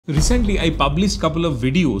Recently, I published a couple of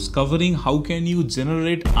videos covering how can you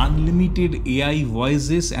generate unlimited AI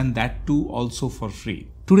voices, and that too also for free.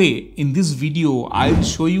 Today, in this video, I will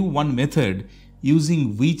show you one method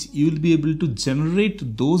using which you will be able to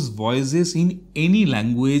generate those voices in any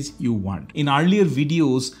language you want. In earlier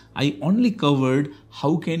videos, I only covered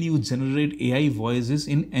how can you generate AI voices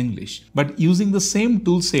in English. But using the same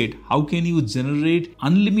toolset, how can you generate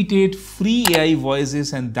unlimited free AI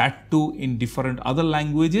voices, and that too in different other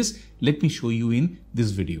languages? Let me show you in this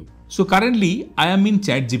video. So currently I am in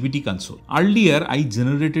ChatGPT console. Earlier I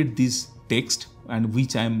generated this text and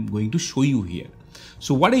which I am going to show you here.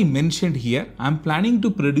 So what I mentioned here, I'm planning to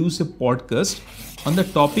produce a podcast on the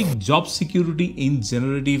topic job security in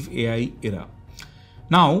generative AI era.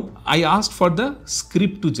 Now, I asked for the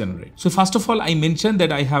script to generate. So first of all, I mentioned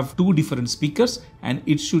that I have two different speakers and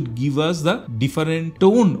it should give us the different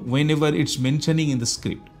tone whenever it's mentioning in the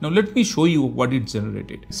script. Now, let me show you what it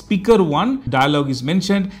generated. Speaker 1 dialogue is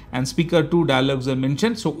mentioned and speaker 2 dialogues are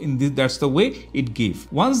mentioned. So in this, that's the way it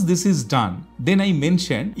gave. Once this is done, then I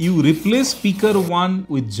mentioned you replace speaker 1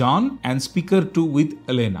 with John and speaker 2 with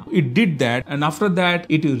Elena. It did that, and after that,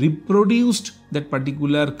 it reproduced that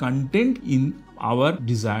particular content in our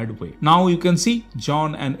desired way. Now you can see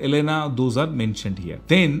John and Elena, those are mentioned here.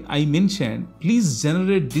 Then I mentioned please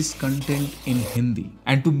generate this content in Hindi,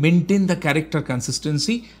 and to maintain the character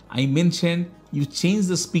consistency, I mentioned you change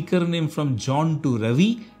the speaker name from John to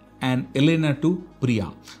Ravi and Elena to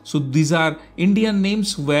Priya. So these are Indian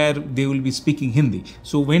names where they will be speaking Hindi.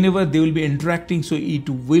 So whenever they will be interacting, so it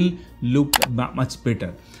will look much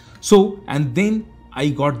better. So, and then I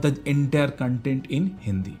got the entire content in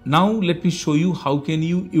Hindi. Now let me show you how can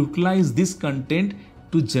you utilize this content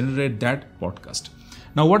to generate that podcast.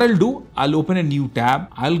 Now what I'll do, I'll open a new tab.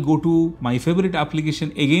 I'll go to my favorite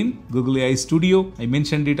application again, Google AI Studio. I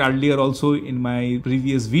mentioned it earlier also in my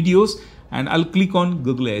previous videos, and I'll click on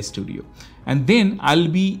Google AI Studio. And then I'll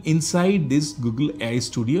be inside this Google AI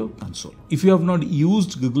Studio console. If you have not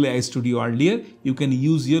used Google AI Studio earlier, you can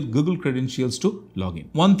use your Google credentials to log in.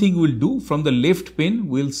 One thing we'll do, from the left pane,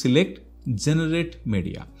 we'll select Generate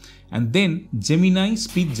Media and then Gemini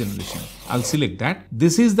Speech Generation. I'll select that.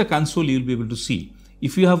 This is the console you'll be able to see.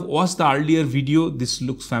 If you have watched the earlier video, this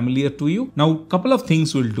looks familiar to you. Now, couple of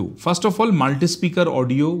things we'll do. First of all, multi-speaker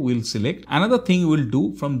audio we'll select. Another thing we'll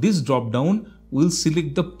do, from this drop down, we'll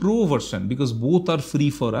select the Pro version because both are free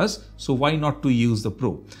for us. So why not to use the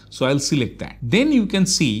Pro? So I'll select that. Then you can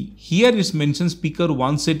see here it mentions speaker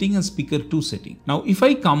 1 setting and speaker 2 setting. Now, if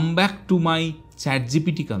I come back to my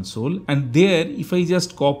ChatGPT console, and there, if I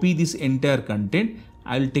just copy this entire content,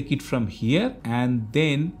 I'll take it from here and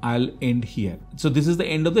then I'll end here. So this is the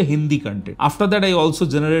end of the Hindi content. After that, I also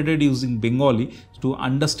generated using Bengali to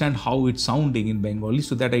understand how it's sounding in Bengali.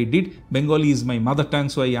 So that I did. Bengali is my mother tongue,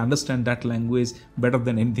 so I understand that language better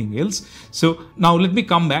than anything else. So now let me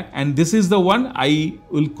come back, and this is the one I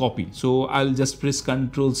will copy. So I'll just press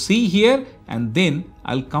Ctrl C here, and then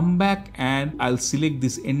I'll come back and I'll select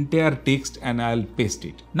this entire text and I'll paste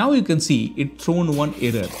it. Now you can see it thrown one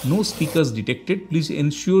error. No speakers detected. Please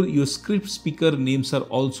ensure your script speaker names are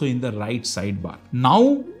also in the right sidebar.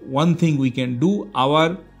 Now one thing we can do,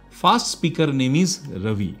 our first speaker name is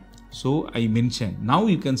Ravi. So I mentioned, now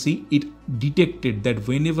you can see it detected that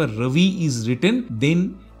whenever Ravi is written,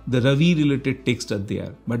 then the Ravi related text are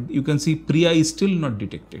there. But you can see Priya is still not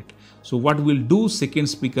detected. So what we'll do, second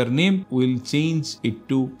speaker name, we'll change it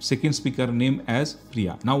to second speaker name as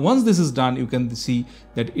Priya. Now once this is done, you can see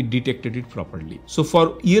that it detected it properly. So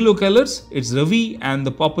for yellow colors, it's Ravi, and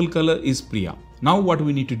the purple color is Priya. Now what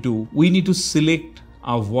we need to do, we need to select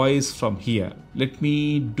a voice from here. Let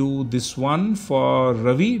me do this one for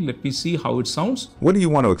Ravi. Let me see how it sounds. What do you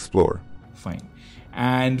want to explore? Fine.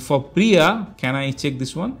 And for Priya, can I check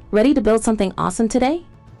this one? Ready to build something awesome today?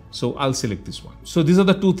 So I'll select this one. So these are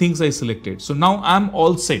the two things I selected. So now I'm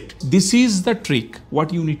all set. This is the trick.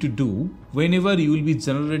 What you need to do whenever you will be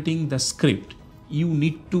generating the script, you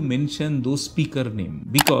need to mention those speaker name,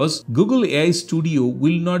 because Google AI Studio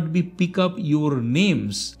will not be pick up your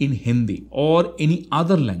names in Hindi or any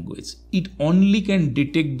other language. It only can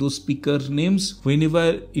detect those speaker names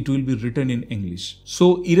whenever it will be written in English.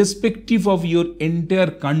 So irrespective of your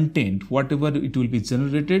entire content, whatever it will be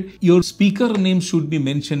generated, your speaker name should be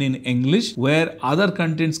mentioned in English, where other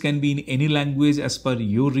contents can be in any language as per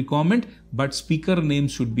your requirement, but speaker name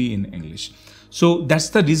should be in English. So that's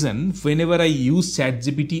the reason whenever I use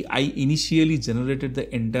ChatGPT, I initially generated the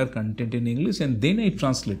entire content in English and then I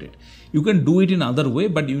translate it. You can do it in other way,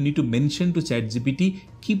 but you need to mention to ChatGPT,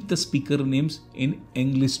 keep the speaker names in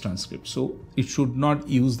English transcript. So it should not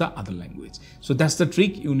use the other language. So that's the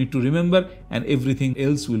trick you need to remember, and everything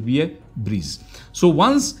else will be a breeze. So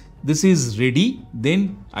once this is ready,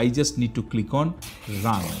 then I just need to click on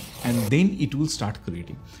run and then it will start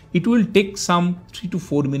creating. It will take some 3 to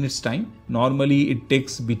 4 minutes time. Normally it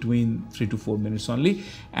takes between 3 to 4 minutes only,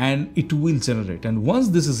 and it will generate. And once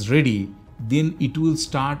this is ready, then it will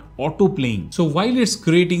start auto playing. So while it's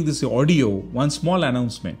creating this audio, one small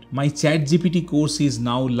announcement. My ChatGPT course is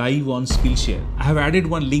now live on Skillshare. I have added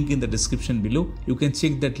one link in the description below. You can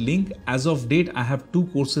check that link. As of date, I have 2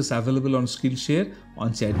 courses available on Skillshare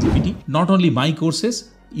on ChatGPT. Not only my courses,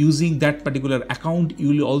 using that particular account, you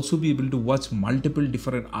will also be able to watch multiple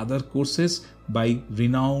different other courses by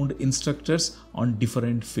renowned instructors on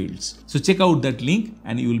different fields. So check out that link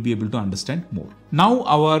and you will be able to understand more. Now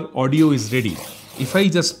our audio is ready. If I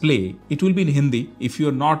just play, it will be in Hindi. If you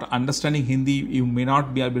are not understanding Hindi, you may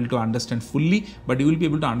not be able to understand fully, but you will be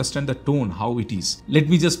able to understand the tone, how it is. Let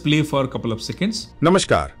me just play for a couple of seconds.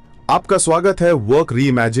 नमस्कार, आपका स्वागत है work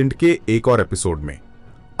reimagined के एक और episode में।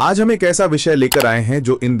 आज हम एक ऐसा विषय लेकर आए हैं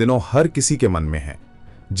जो इन दिनों हर किसी के मन में है,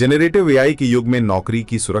 जेनरेटिव एआई के युग में नौकरी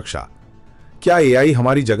की सुरक्षा। क्या एआई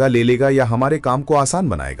हमारी जगह ले लेगा या हमारे काम को आसान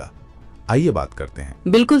बनाएगा? आइए बात करते हैं।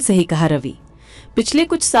 बिल्कुल सही कहा रवि। पिछले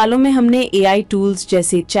कुछ सालों में हमने एआई टूल्स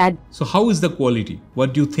जैसे chat. So how is the quality?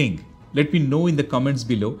 What do you think? Let me know in the comments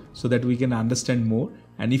below so that we can understand more.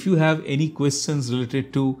 And if you have any questions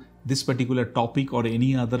related to this particular topic or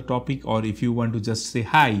any other topic, or if you want to just say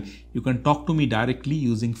hi, you can talk to me directly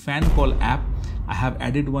using Fan Call app. I have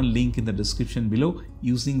added one link in the description below.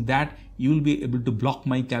 Using that, you will be able to block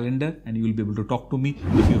my calendar and you will be able to talk to me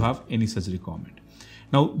if you have any such requirement.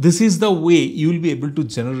 Now, this is the way you will be able to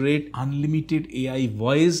generate unlimited AI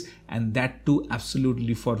voice, and that too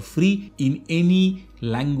absolutely for free in any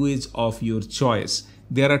language of your choice.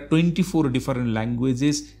 There are 24 different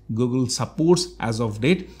languages Google supports as of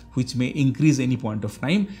date, which may increase any point of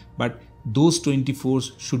time, but those 24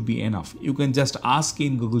 should be enough. You can just ask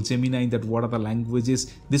in Google Gemini that what are the languages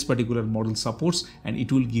this particular model supports, and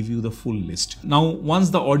it will give you the full list. Now, once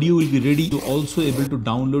the audio will be ready, you're also able to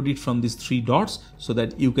download it from these 3 dots so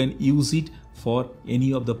that you can use it for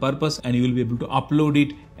any of the purpose, and you will be able to upload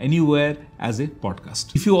it anywhere as a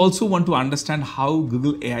podcast. If you also want to understand how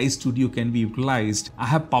Google AI Studio can be utilized, I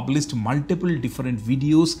have published multiple different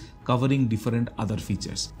videos covering different other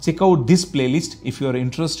features. Check out this playlist if you are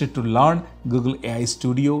interested to learn Google AI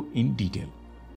Studio in detail.